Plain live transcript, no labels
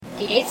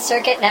The 8th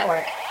Circuit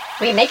Network.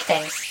 We make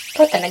things.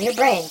 Put them in your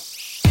brain.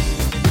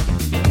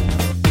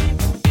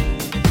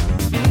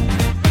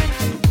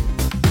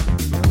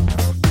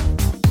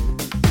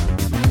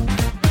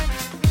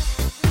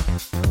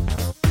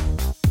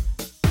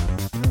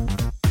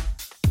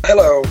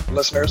 Hello,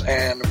 listeners,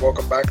 and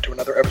welcome back to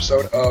another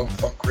episode of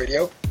Funk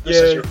Radio. This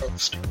is your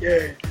host.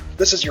 Yay!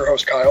 This is your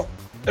host, Kyle.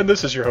 And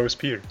this is your host,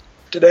 Peter.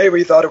 Today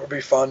we thought it would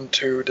be fun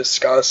to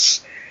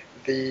discuss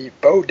the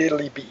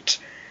Diddley Beat,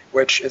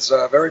 which is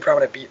a very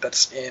prominent beat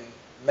that's in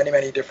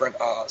many different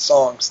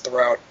songs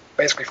throughout,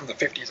 basically from the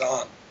 50s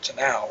on to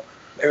now.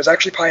 It was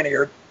actually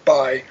pioneered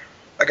by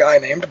a guy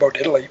named Bo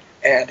Diddley,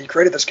 and he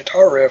created this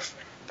guitar riff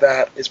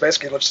that is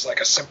basically just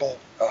like a simple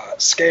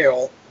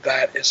scale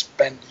that has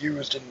been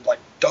used in like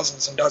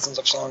dozens and dozens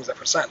of songs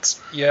ever since.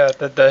 Yeah,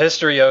 the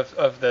history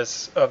of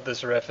this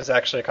riff is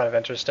actually kind of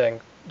interesting.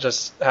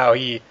 Just how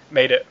he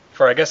made it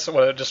for, I guess,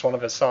 just one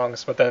of his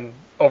songs, but then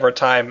over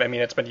time, I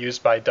mean, it's been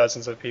used by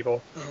dozens of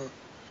people,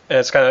 and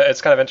it's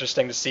kind of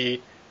interesting to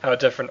see how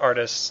different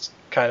artists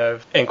kind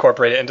of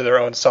incorporate it into their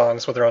own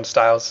songs with their own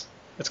styles.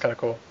 It's kind of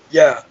cool.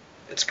 Yeah,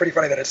 it's pretty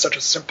funny that it's such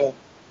a simple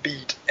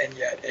beat, and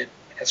yet it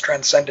has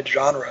transcended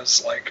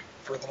genres like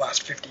for the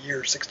last 50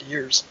 years, 60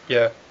 years.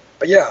 Yeah.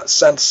 But yeah,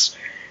 since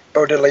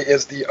Bo Diddley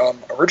is the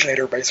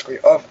originator, basically,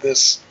 of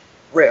this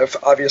riff,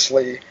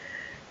 obviously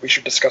we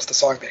should discuss the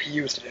song that he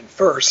used it in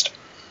first.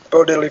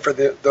 Bo Diddley, for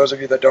those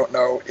of you that don't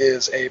know,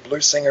 is a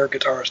blues singer,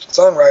 guitarist, and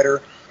songwriter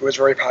who was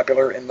very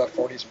popular in the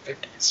 40s and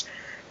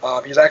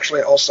 50s. He's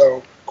actually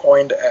also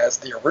coined as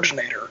the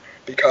originator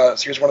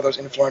because he was one of those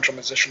influential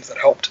musicians that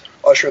helped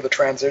usher the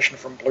transition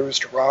from blues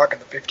to rock in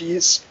the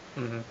 50s.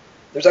 Mm-hmm.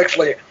 There's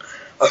actually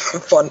a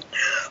fun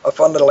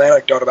little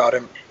anecdote about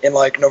him. In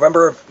like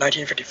November of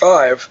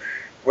 1955,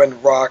 when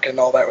rock and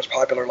all that was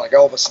popular, like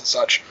Elvis and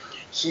such,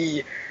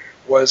 he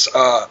was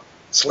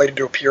slated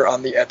to appear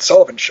on the Ed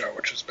Sullivan Show,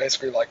 which was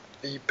basically like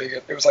the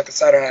biggest. It was like the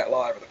Saturday Night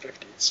Live of the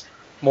 50s.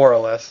 More or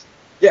less.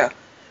 Yeah,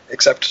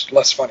 except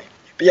less funny.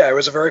 But yeah, it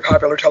was a very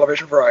popular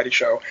television variety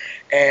show,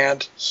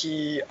 and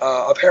he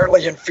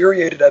apparently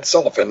infuriated Ed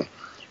Sullivan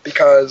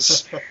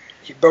because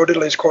Bo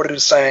Diddley is quoted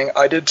as saying,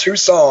 "I did 2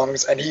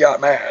 songs and he got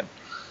mad."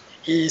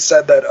 He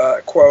said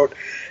that, quote,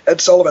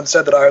 "Ed Sullivan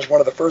said that I was one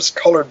of the first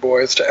colored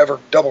boys to ever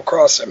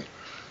double-cross him."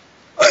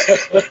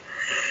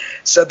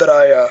 Said that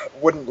I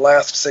wouldn't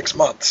last 6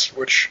 months,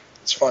 which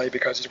is funny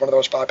because he's one of the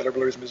most popular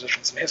blues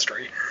musicians in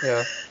history.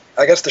 Yeah.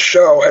 I guess the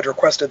show had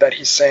requested that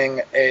he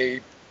sing a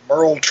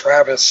Merle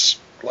Travis,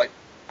 like,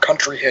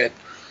 country hit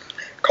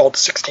called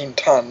 16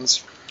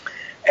 Tons.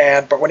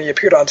 But when he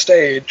appeared on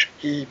stage,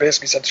 he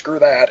basically said, screw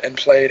that, and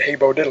played Hey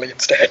Bo Diddley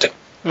instead.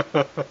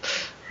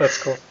 That's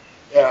cool.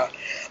 Yeah.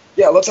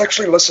 Yeah, let's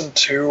actually listen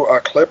to a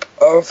clip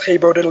of Hey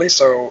Bo Diddley,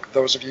 so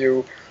those of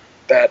you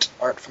that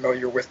aren't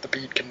familiar with the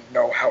beat can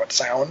know how it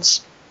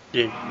sounds.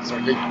 Yeah. So,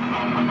 yeah.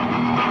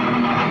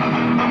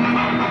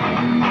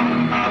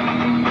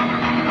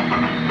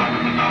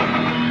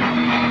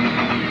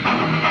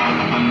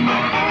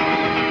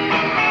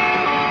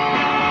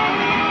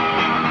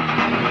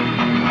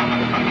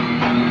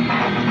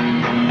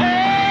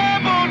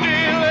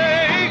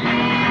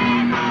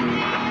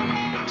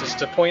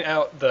 To point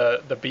out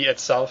the beat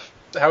itself,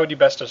 how would you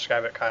best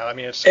describe it, Kyle? I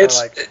mean, it's kind of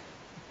like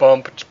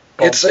bump.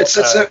 It's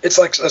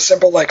like a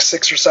simple like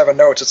 6 or 7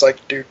 notes. It's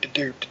like do do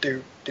do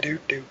do do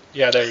do.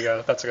 Yeah, there you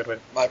go. That's a good one.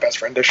 My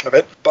best rendition of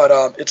it.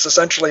 But it's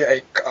essentially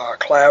a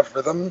clav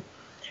rhythm,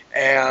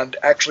 and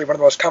actually one of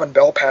the most common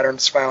bell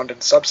patterns found in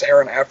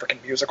sub-Saharan African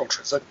musical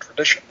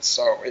traditions.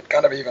 So it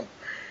kind of even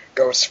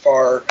goes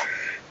far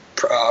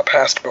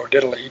past Bo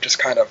Diddley. He just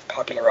kind of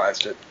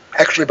popularized it.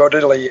 Actually, Bo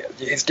Diddley,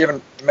 he's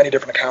given many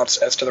different accounts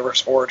as to the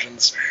riff's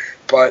origins,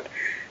 but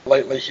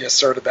lately he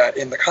asserted that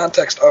in the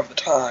context of the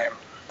time,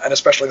 and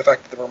especially the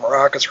fact that there were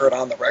maracas heard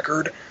on the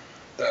record,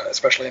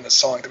 especially in this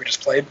song that we just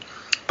played,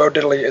 Bo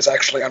Diddley is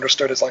actually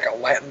understood as like a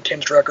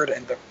Latin-tinged record,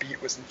 and the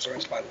beat was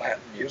influenced by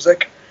Latin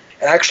music.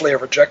 And actually a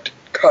rejected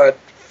cut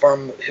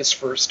from his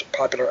first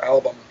popular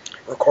album,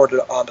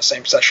 recorded on the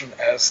same session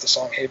as the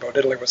song Hey Bo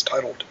Diddley, was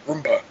titled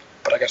Rumba,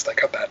 but I guess they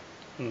cut that.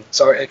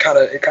 So it kind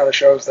of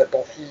shows that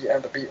both he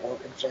and the beat were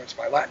influenced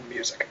by Latin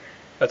music.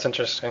 That's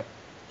interesting.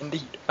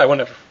 Indeed. I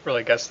wouldn't have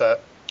really guessed that.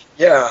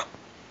 Yeah,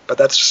 but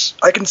that's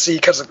I can see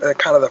because of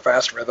kind of the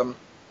fast rhythm.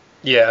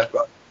 Yeah.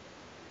 But,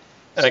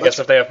 and so I guess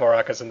if they have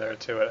maracas in there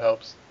too, it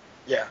helps.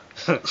 Yeah.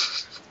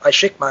 I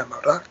shake my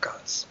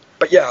maracas.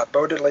 But yeah,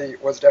 Bo Diddley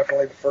was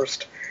definitely the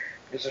first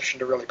musician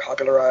to really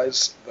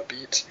popularize the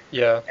beat.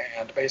 Yeah.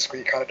 And basically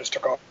it kind of just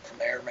took off from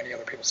there. Many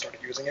other people started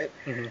using it.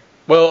 Mm-hmm.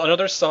 Well,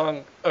 another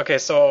song... Okay,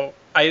 so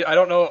I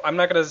don't know... I'm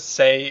not going to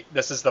say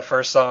this is the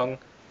first song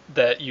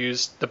that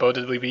used the Bo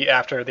Diddley beat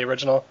after the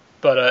original,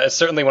 but it's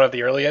certainly one of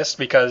the earliest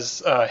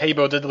because Hey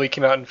Bo Diddley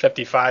came out in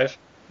 1955.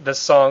 This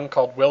song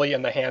called Willie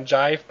and the Hand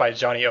Jive by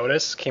Johnny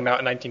Otis came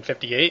out in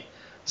 1958.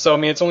 So, I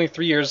mean, it's only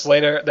 3 years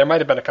later. There might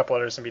have been a couple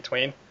others in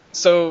between.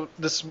 So,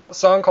 this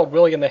song called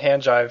Willie and the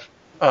Hand Jive,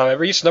 it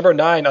reached number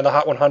 9 on the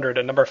Hot 100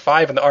 and number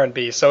 5 in the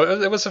R&B.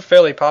 So, it was a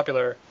fairly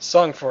popular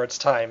song for its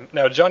time.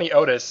 Now, Johnny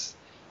Otis,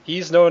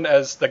 he's known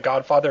as the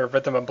godfather of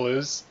rhythm and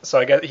blues. So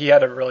I guess he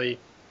had a really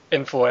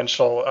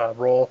influential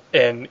role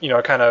in,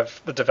 kind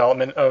of the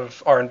development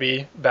of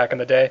R&B back in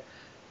the day.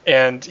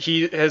 And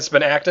he has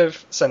been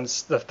active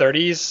since the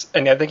 30s,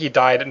 and I think he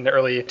died in the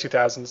early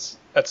 2000s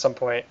at some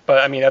point.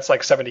 But I mean, that's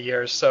like 70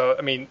 years. So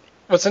I mean,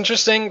 what's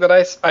interesting that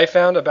I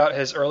found about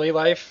his early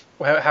life,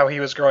 how he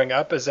was growing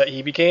up, is that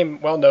he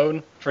became well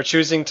known for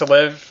choosing to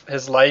live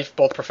his life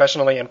both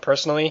professionally and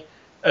personally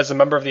as a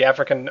member of the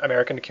African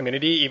American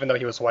community, even though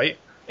he was white.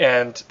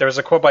 And there was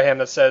a quote by him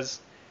that says,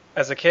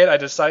 "As a kid, I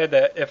decided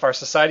that if our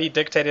society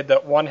dictated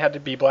that one had to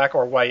be black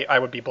or white, I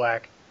would be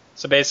black."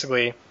 So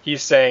basically,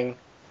 he's saying,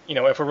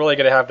 if we're really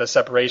going to have the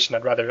separation,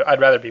 I'd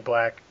rather be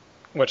black,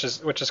 which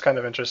is kind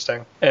of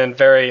interesting and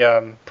very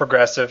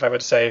progressive, I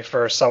would say,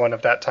 for someone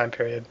of that time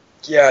period.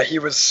 Yeah,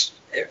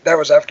 that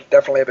was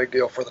definitely a big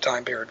deal for the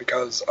time period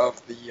because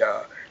of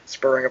the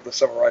spurring of the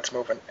civil rights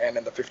movement, and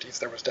in the 50s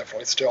there was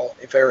definitely still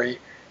a very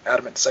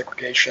adamant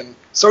segregation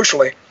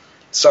socially.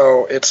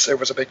 So it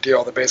was a big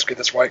deal that basically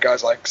this white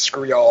guy's like,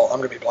 screw y'all, I'm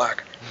gonna be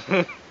black.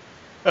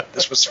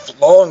 This was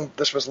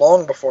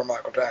long before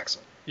Michael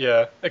Jackson.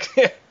 Yeah,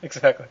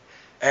 exactly.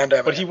 And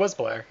but he was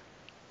black.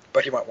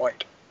 But he went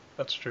white.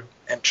 That's true.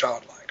 And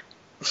childlike.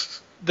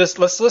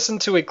 Let's listen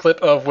to a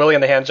clip of Willie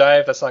and the Hand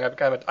Jive. That song I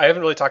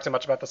haven't really talked too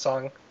much about the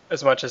song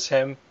as much as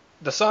him.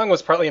 The song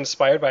was partly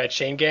inspired by a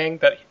chain gang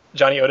that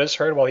Johnny Otis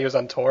heard while he was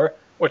on tour,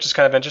 which is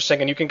kind of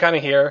interesting, and you can kind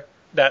of hear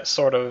that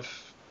sort of,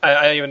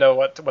 I don't even know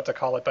what to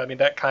call it, but I mean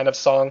that kind of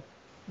song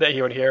that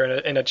you would hear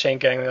in a chain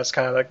gang. That's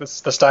kind of like the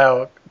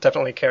style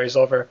definitely carries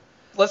over.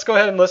 Let's go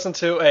ahead and listen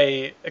to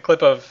a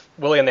clip of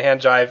Willie and the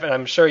Hand Jive, and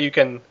I'm sure you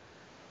can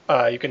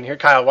hear.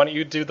 Kyle, why don't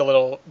you do the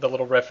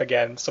little riff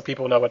again so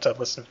people know what to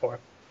listen for?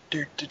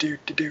 Do do do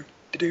do do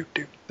do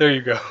do. There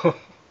you go.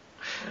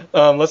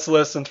 Let's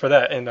listen for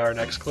that in our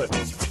next clip.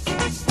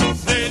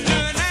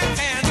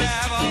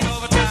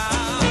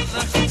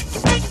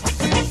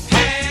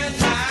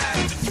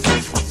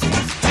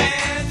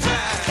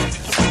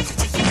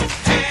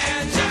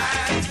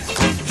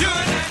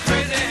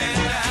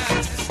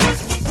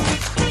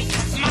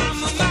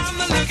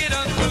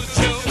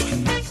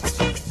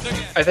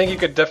 I think you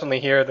could definitely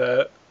hear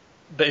the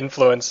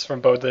influence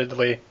from Bo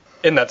Diddley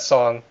in that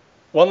song.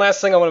 One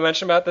last thing I want to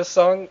mention about this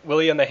song,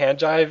 Willie and the Hand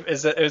Jive,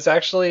 is that it's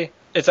actually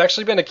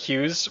been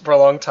accused for a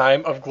long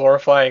time of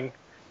glorifying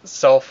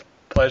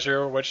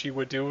self-pleasure, which you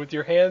would do with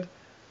your hand.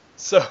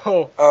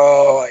 So.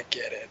 Oh, I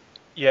get it.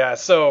 Yeah,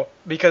 so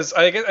because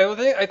I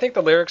think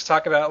the lyrics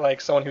talk about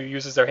like someone who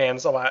uses their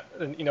hands a lot,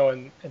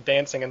 in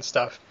dancing and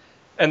stuff,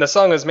 and the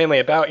song is mainly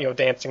about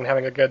dancing and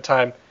having a good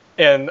time.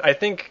 And I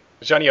think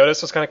Johnny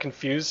Otis was kind of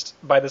confused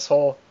by this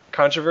whole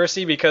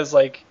controversy because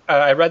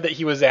I read that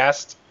he was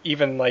asked,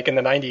 even like in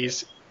the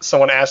 90s,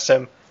 someone asked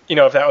him,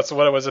 if that was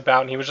what it was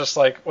about, and he was just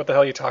like, what the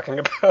hell are you talking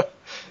about?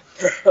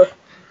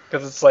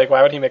 Because it's like,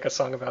 why would he make a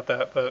song about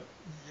that? But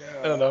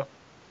yeah. I don't know.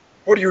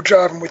 What are you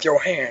driving with your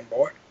hand,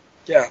 boy?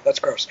 Yeah, that's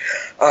gross.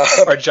 Are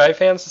jive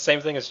hands the same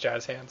thing as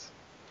jazz hands?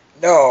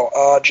 No,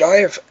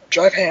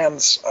 jive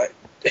hands.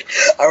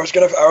 I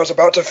was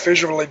about to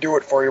visually do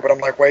it for you, but I'm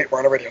like, wait, we're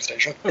on a radio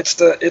station. It's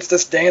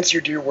this dance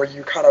you do where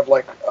you kind of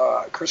like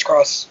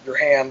crisscross your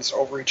hands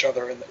over each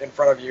other in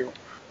front of you.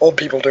 Old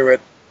people do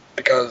it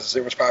because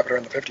it was popular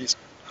in the 50s.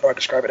 How do I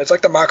describe it? It's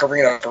like the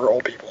Macarena for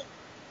old people,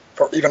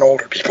 for even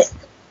older people.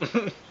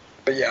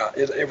 But yeah,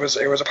 it was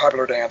a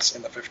popular dance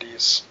in the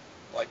 50s,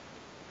 like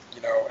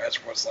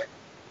as was like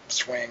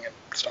swing and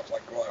stuff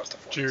like that was the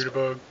 40s.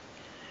 Jitterbug.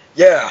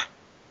 Yeah,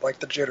 like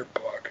the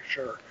jitterbug,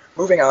 sure.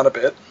 Moving on a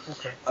bit,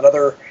 okay.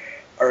 Another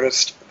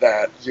artist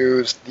that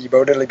used the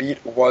Bo Diddley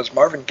Beat was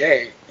Marvin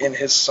Gaye in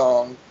his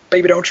song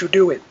 "Baby Don't You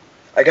Do It."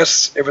 I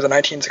guess it was a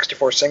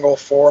 1964 single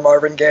for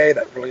Marvin Gaye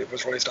that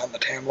was released on the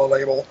Tamla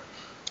label.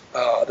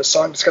 The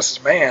song discusses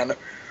a man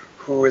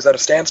who is at a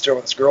standstill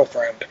with his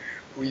girlfriend,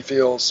 who he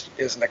feels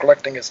is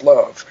neglecting his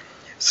love,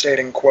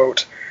 stating,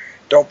 quote,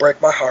 "Don't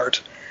break my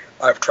heart,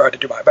 I've tried to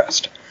do my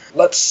best."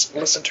 Let's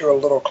listen to a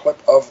little clip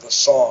of the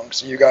song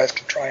so you guys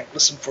can try and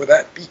listen for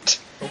that beat.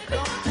 Okay.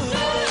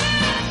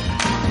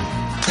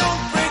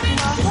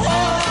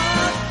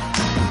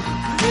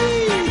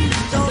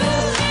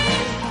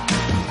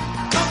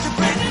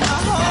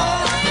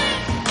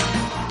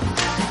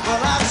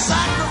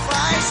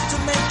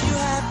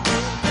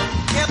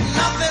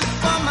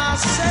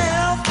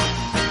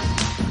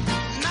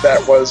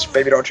 That was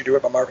Baby Don't You Do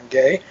It by Marvin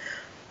Gaye.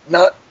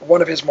 Not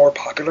one of his more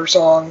popular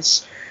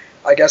songs,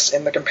 I guess,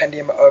 in the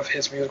compendium of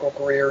his musical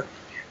career,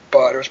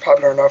 but it was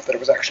popular enough that it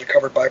was actually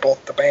covered by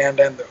both the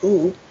band and the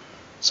Who,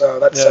 so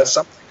that says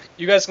something.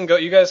 You guys can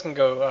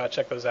go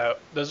check those out.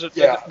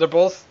 They're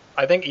both,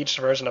 I think each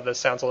version of this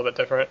sounds a little bit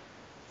different,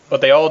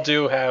 but they all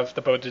do have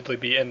the Bo Diddley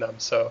Beat in them,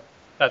 so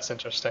that's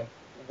interesting.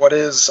 What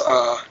is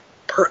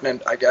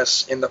pertinent, I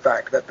guess, in the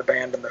fact that the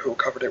band and the Who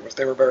covered it was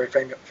they were very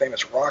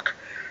famous rock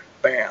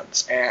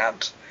bands,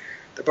 and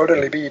the Bo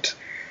Diddley Beat,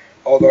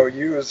 although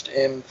used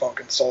in funk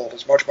and soul,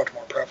 is much, much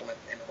more prevalent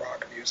in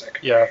rock music.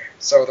 Yeah.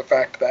 So the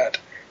fact that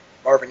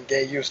Marvin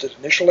Gaye used it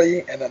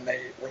initially, and then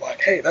they were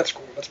like, hey, that's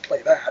cool, let's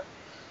play that,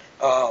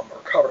 or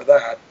cover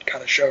that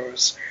kind of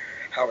shows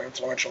how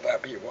influential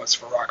that beat was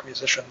for rock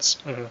musicians.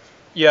 Mm-hmm.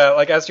 Yeah,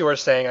 like as you were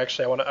saying,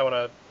 actually, I want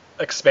to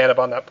expand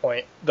upon that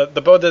point. The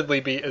Bo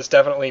Diddley Beat is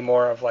definitely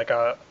more of like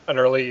an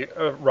early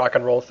rock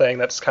and roll thing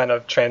that's kind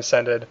of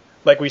transcended,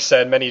 like we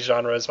said, many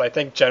genres, but I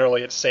think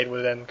generally it stayed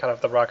within kind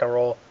of the rock and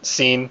roll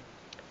scene.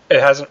 It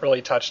hasn't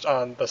really touched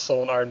on the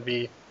soul and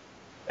R&B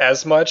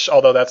as much,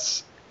 although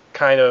that's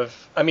kind of,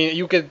 I mean,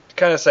 you could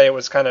kind of say it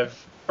was kind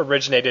of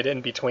originated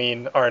in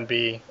between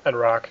R&B and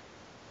rock,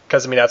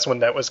 because I mean that's when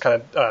that was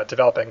kind of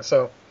developing.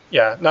 So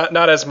yeah,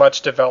 not as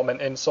much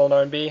development in soul and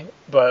R&B,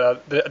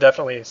 but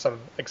definitely some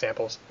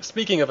examples.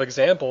 Speaking of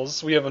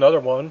examples, we have another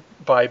one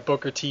by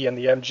Booker T and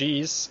the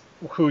MGs,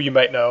 who you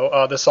might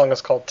know. The song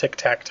is called Tic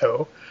Tac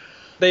Toe.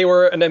 They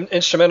were an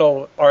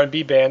instrumental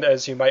R&B band,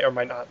 as you might or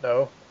might not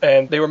know,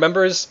 and they were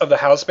members of the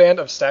house band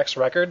of Stax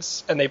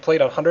Records, and they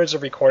played on hundreds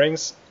of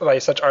recordings by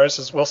such artists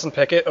as Wilson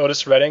Pickett,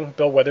 Otis Redding,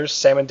 Bill Withers,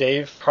 Sam and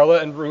Dave, Carla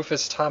and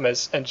Rufus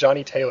Thomas, and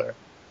Johnny Taylor.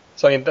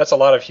 So I mean, that's a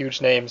lot of huge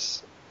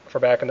names for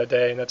back in the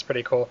day, and that's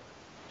pretty cool.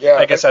 Yeah,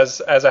 I guess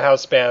as a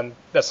house band,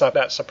 that's not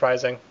that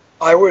surprising.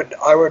 I would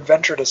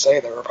venture to say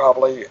they were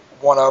probably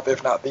one of,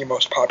 if not the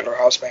most popular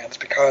house bands,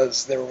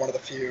 because they were one of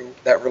the few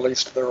that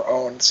released their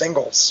own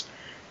singles.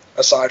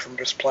 Aside from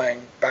just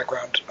playing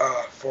background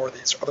for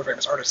these other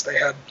famous artists, they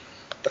had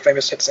the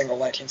famous hit single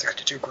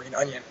 1962 Green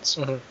Onions,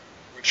 mm-hmm.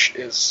 which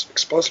is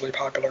explosively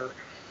popular, and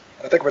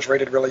I think it was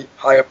rated really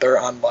high up there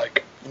on,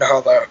 like, you know how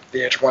the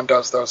VH1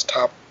 does those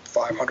top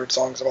 500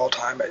 songs of all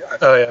time?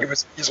 It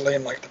was easily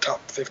in like the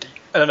top 50.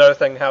 And another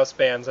thing, house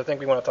bands, I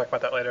think we want to talk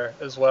about that later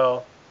as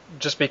well,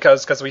 just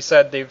because we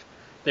said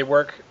they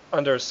work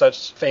under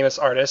such famous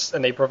artists,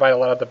 and they provide a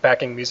lot of the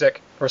backing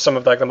music for some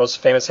of like the most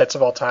famous hits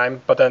of all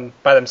time, but then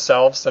by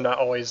themselves they're not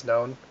always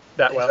known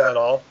that well at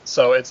all.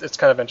 So it's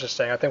kind of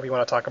interesting. I think we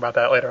want to talk about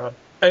that later on.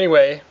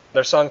 Anyway,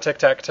 their song Tic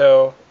Tac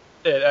Toe,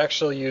 it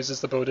actually uses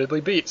the Bo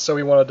Diddley Beat, so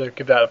we wanted to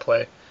give that a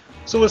play.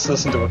 So let's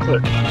listen to a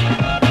clip.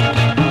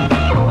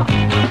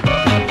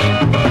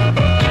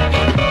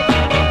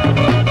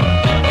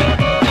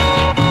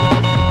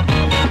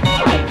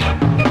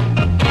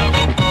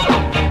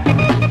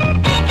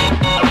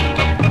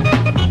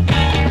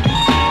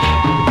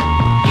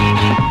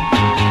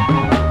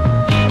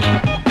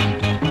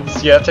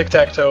 Yeah, Tic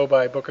Tac Toe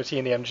by Booker T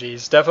and the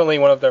MGs. Definitely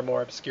one of their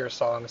more obscure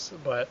songs,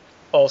 but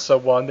also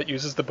one that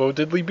uses the Bo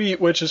Diddley Beat,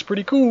 which is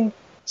pretty cool.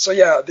 So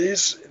yeah,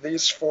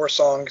 these four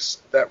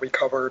songs that we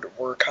covered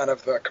were kind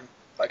of the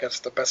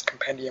best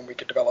compendium we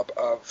could develop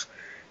of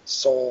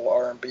soul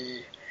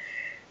R&B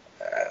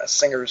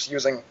singers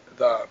using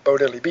the Bo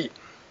Diddley Beat.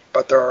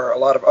 But there are a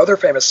lot of other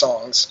famous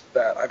songs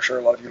that I'm sure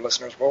a lot of you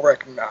listeners will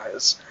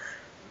recognize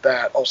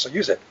that also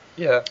use it.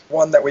 Yeah.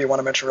 One that we want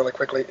to mention really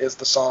quickly is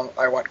the song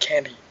I Want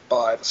Candy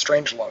by the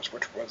Strangeloves,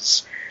 which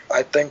was,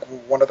 I think,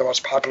 one of the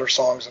most popular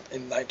songs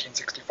in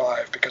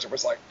 1965 because it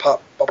was like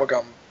pop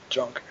bubblegum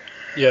junk.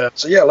 Yeah.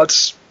 So yeah,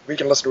 we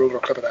can listen to a little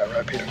clip of that,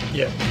 right, Peter?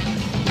 Yeah.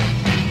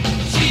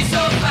 She's so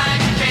fine,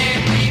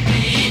 can't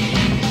repeat.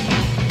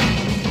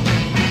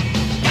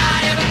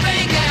 Got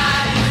everything that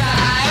I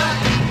desire.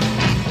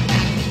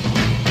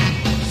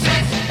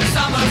 Sets the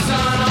summer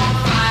sun on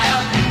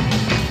fire.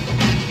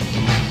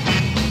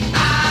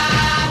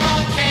 I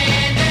want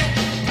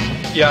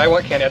candy. Yeah, I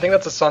Want Candy. I think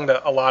that's a song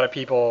that a lot of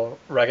people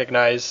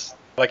recognize.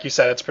 Like you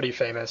said, it's pretty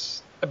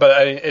famous.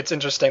 But it's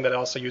interesting that it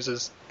also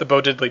uses the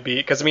Bo Diddley Beat,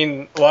 because I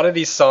mean, a lot of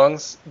these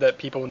songs that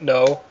people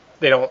know,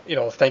 they don't,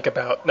 think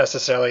about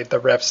necessarily the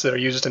riffs that are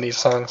used in these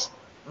songs.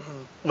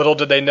 Mm-hmm. Little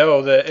did they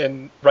know that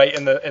in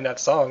that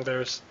song,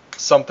 there's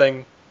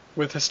something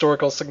with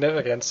historical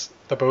significance,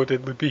 the Bo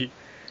Diddley Beat.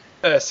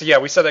 So yeah,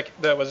 we said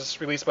that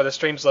was released by the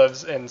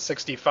Strangeloves in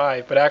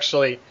 '65, but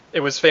actually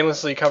it was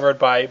famously covered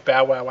by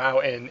Bow Wow Wow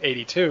in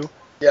 '82.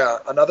 Yeah,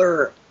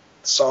 another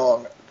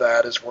song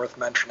that is worth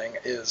mentioning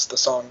is the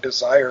song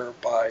Desire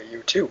by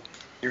U2.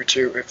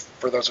 U2,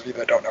 for those of you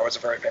that don't know, is a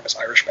very famous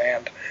Irish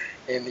band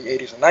in the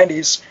 80s and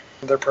 90s.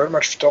 They're pretty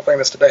much still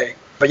famous today.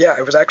 But yeah,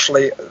 it was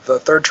actually the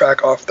third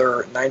track off their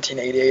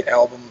 1988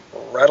 album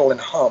Rattle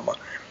and Hum.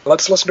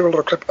 Let's listen to a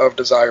little clip of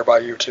Desire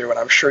by U2, and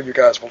I'm sure you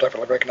guys will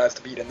definitely recognize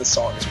the beat in this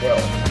song as well.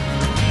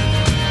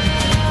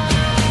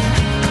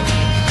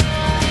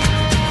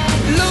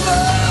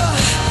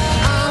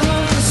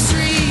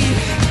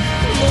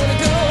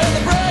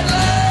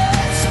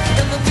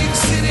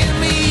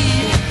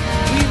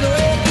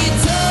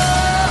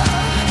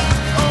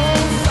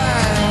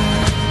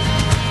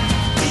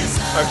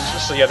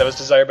 So yeah, that was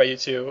Desire by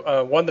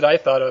U2. One that I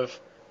thought of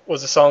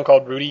was a song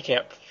called Rudy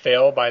Can't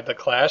Fail by The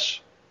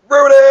Clash.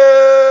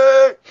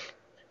 Rudy!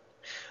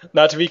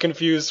 Not to be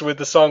confused with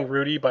the song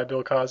Rudy by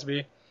Bill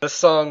Cosby. This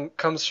song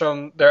comes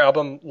from their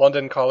album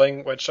London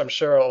Calling, which I'm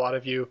sure a lot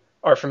of you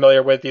are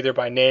familiar with either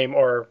by name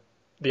or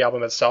the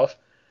album itself.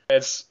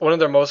 It's one of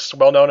their most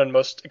well-known and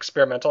most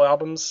experimental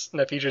albums,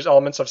 and it features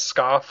elements of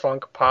ska,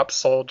 funk, pop,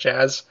 soul,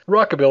 jazz,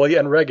 rockabilly,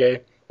 and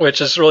reggae. Which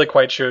is really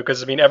quite true,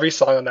 because, I mean, every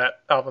song on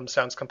that album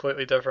sounds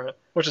completely different,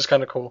 which is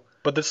kind of cool.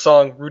 But this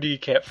song, Rudy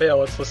Can't Fail,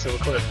 let's listen to a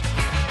clip.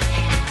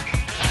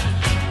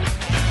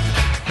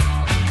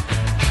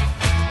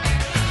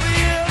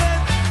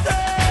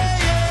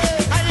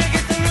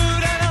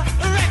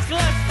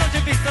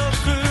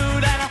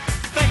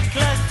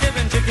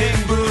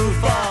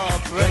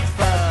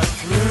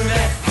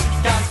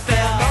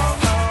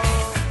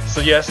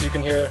 yes, you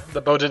can hear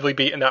the Bo Diddley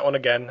beat in that one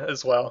again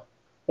as well.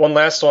 One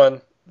last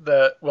one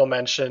that we'll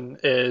mention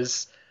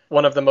is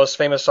one of the most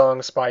famous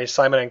songs by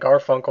Simon and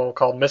Garfunkel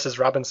called Mrs.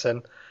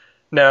 Robinson.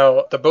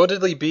 Now, the Bo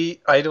Diddley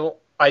beat, I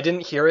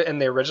didn't hear it in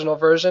the original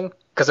version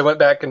because I went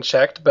back and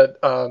checked, but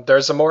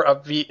there's a more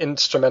upbeat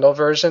instrumental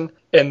version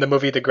in the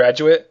movie The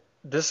Graduate.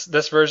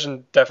 This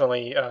version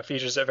definitely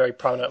features it very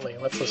prominently.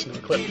 Let's listen to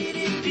the clip.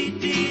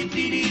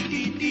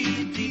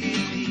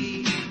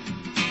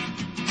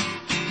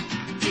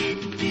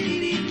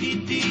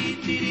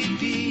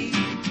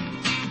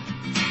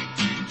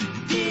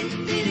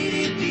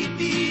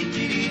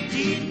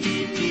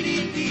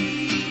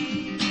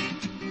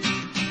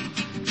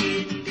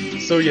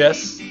 So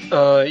yes,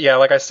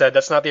 like I said,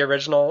 that's not the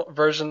original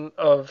version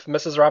of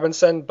Mrs.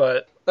 Robinson,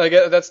 but I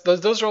guess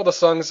those are all the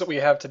songs that we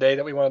have today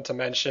that we wanted to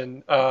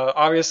mention.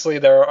 Obviously,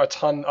 there are a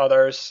ton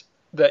others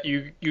that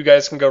you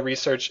guys can go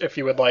research if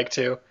you would like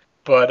to,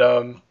 but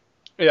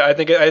I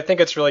think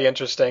it's really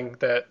interesting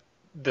that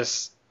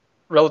this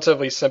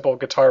relatively simple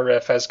guitar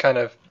riff has kind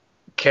of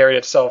carried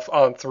itself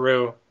on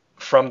through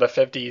from the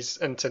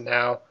 50s into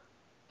now.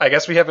 I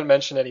guess we haven't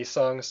mentioned any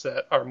songs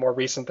that are more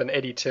recent than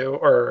 82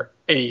 or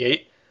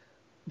 88.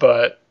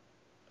 But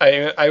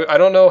I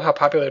don't know how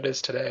popular it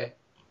is today.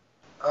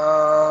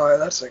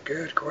 That's a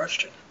good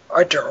question.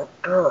 I don't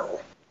know.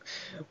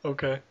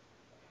 Okay.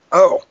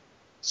 Oh,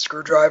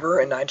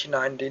 Screwdriver in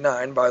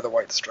 1999 by the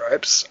White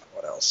Stripes.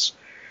 What else?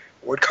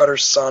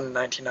 Woodcutter's Son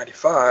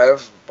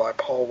 1995 by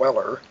Paul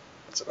Weller.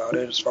 That's about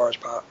it as far as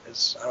pop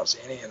is. I don't see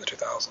any in the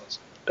 2000s.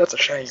 That's a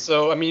shame.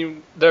 So, I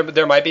mean,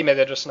 there might be, maybe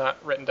they're just not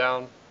written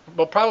down.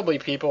 Well, probably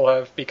people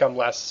have become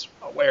less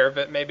aware of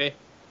it, maybe.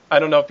 I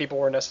don't know if people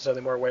were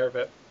necessarily more aware of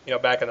it,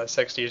 back in the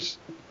 60s.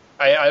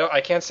 I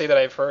can't say that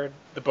I've heard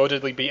the Bo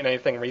Diddley beat in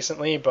anything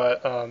recently,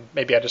 but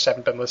maybe I just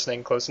haven't been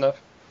listening close enough.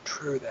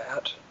 True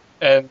that.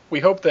 And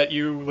we hope that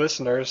you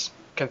listeners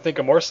can think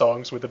of more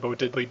songs with the Bo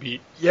Diddley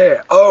beat.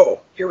 Yeah.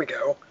 Oh, here we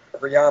go.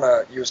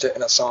 Rihanna used it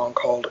in a song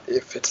called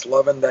If It's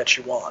Lovin' That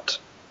You Want.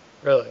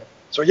 Really?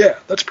 So yeah,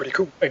 that's pretty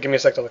cool. Wait, give me a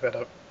sec to look that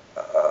up.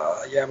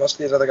 Yeah, most of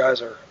these other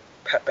guys are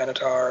Pat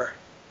Benatar.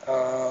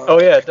 Oh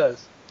yeah, it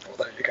does. Well,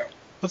 there you go.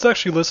 Let's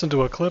actually listen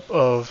to a clip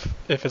of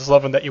If It's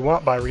Lovin' That You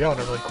Want by Rihanna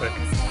really quick.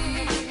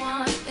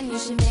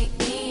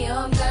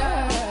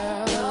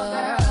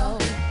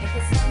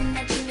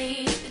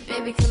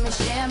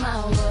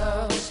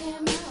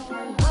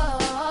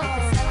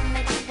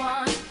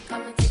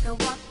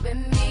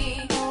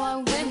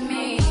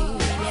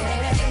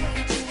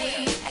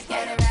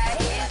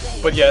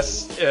 But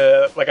yes,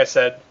 like I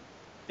said,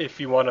 if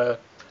you want to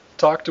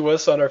talk to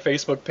us on our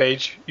Facebook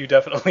page, you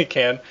definitely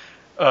can.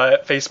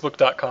 At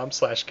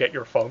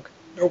facebook.com/getyourfunk.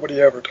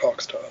 Nobody ever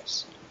talks to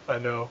us. I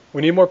know.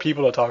 We need more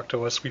people to talk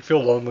to us. We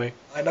feel lonely.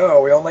 I know.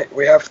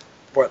 We have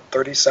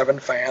 37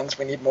 fans.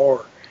 We need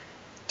more.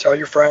 Tell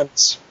your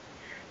friends.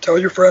 Tell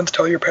your friends.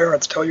 Tell your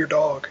parents. Tell your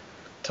dog.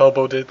 Tell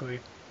Bo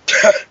Diddley.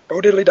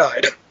 Bo Diddley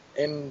died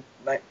in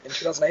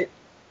 2008.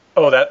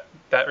 Oh, that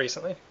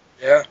recently?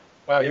 Yeah.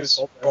 Wow, he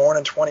was born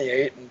in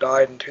 28 and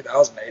died in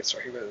 2008, so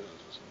he was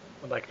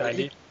like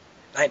 90.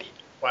 90.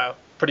 Wow,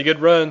 pretty good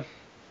run.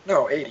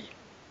 No, 80.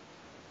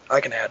 I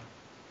can add.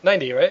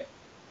 90, right?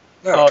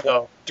 No,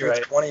 no, you're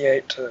right.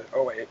 28 to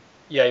 08.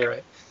 Yeah, you're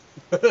right.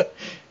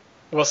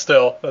 Well,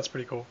 still, that's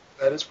pretty cool.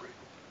 That is pretty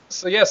cool.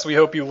 So yes, we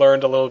hope you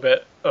learned a little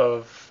bit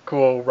of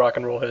cool rock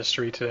and roll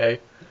history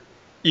today,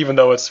 even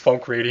though it's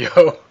funk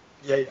radio.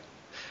 Yeah.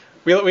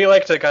 We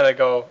like to kind of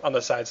go on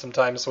the side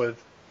sometimes with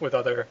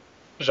other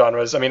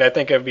genres. I mean, I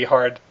think it would be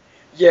hard.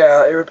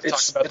 Yeah,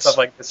 it's talk about stuff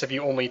like this if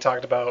you only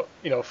talked about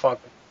funk.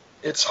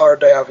 It's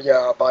hard to have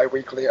a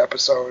bi-weekly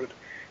episode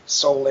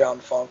solely on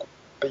funk,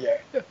 but yeah,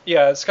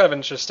 it's kind of an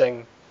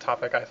interesting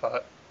topic. I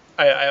thought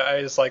I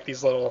just like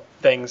these little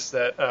things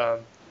that are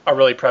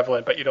really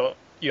prevalent, but you don't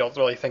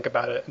really think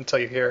about it until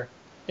you hear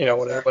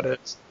what it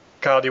is.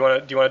 Kyle, do you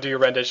want to do your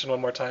rendition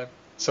one more time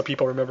so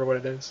people remember what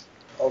it is?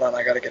 Hold on,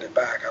 I gotta get it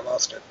back. I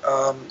lost it.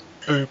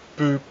 Boop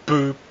boop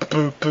boop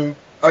boop boop.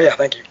 Oh yeah,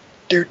 thank you.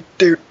 Doot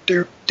doot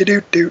doot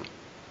doot doot.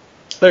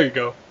 There you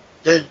go.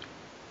 Yay.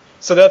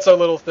 So that's our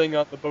little thing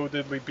on the Bo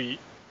Diddley beat.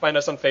 Find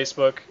us on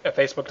Facebook at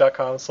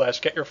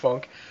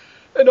facebook.com/getyourfunk.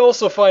 And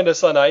also find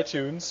us on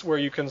iTunes, where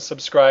you can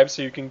subscribe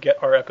so you can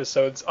get our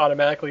episodes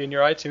automatically in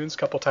your iTunes a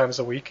couple times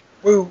a week.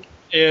 Woo.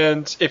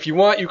 And if you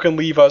want, you can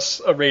leave us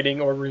a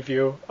rating or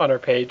review on our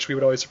page. We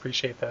would always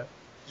appreciate that.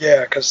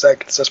 Yeah, because that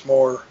gets us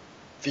more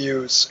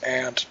views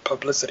and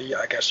publicity,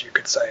 I guess you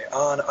could say,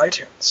 on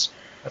iTunes.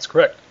 That's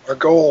correct. Our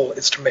goal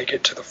is to make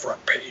it to the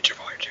front page of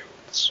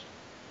iTunes.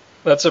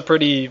 That's a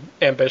pretty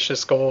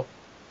ambitious goal.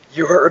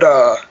 You heard,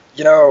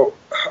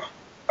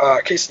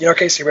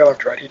 Casey Whalen,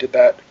 right? He did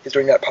that. He's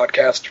doing that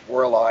podcast,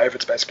 We're Alive.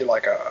 It's basically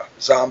like a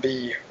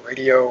zombie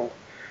radio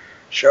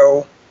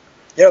show.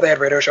 They had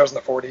radio shows in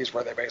the 40s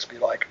where they basically,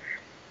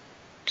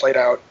 played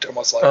out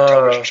almost like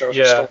television shows.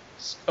 Yeah.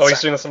 Stories. Oh,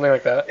 he's doing something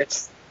like that?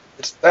 It's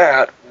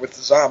that with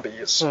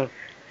zombies. And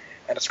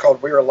it's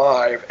called We're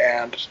Alive,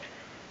 and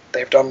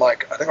they've done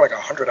like I think like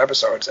 100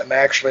 episodes, and they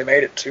actually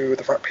made it to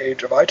the front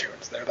page of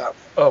iTunes. They're that.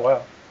 Oh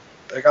wow.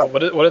 They got. What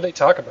do they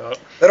talk about?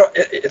 They don't.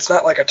 It's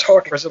not like a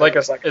talking. Or is it like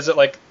is it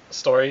like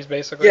stories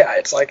basically? Yeah,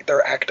 it's like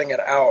they're acting it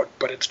out,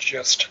 but it's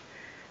just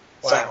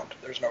sound.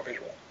 There's no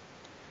visual.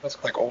 That's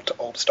cool. Like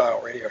old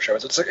style radio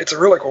shows. It's a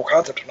really cool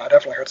concept, and I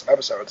definitely heard some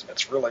episodes, and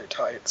it's really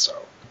tight. So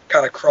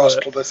kind of cross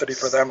publicity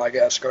for them, I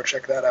guess. Go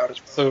check that out as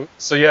well.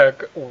 So yeah,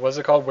 what's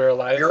it called? We're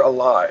Alive. We're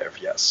Alive.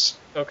 Yes.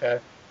 Okay.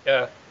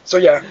 Yeah. So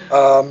yeah.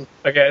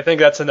 Okay, I think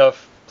that's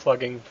enough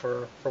plugging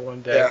for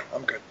one day. Yeah,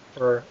 I'm good.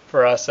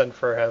 For us and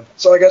for him.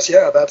 So I guess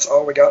that's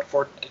all we got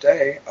for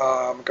today.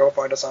 Go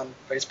find us on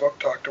Facebook.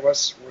 Talk to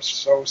us. We're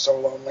so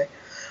lonely.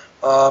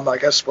 I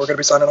guess we're gonna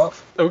be signing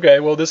off. Okay.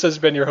 Well, this has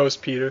been your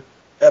host Peter.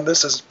 And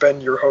this has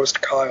been your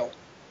host, Kyle.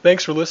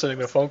 Thanks for listening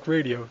to Funk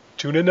Radio.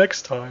 Tune in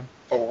next time.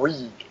 For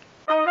read.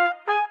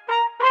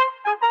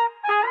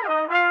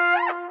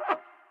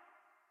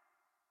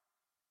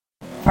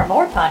 For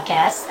more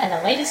podcasts and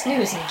the latest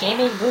news in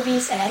gaming,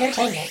 movies, and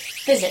entertainment,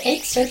 visit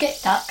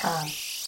 8thcircuit.com.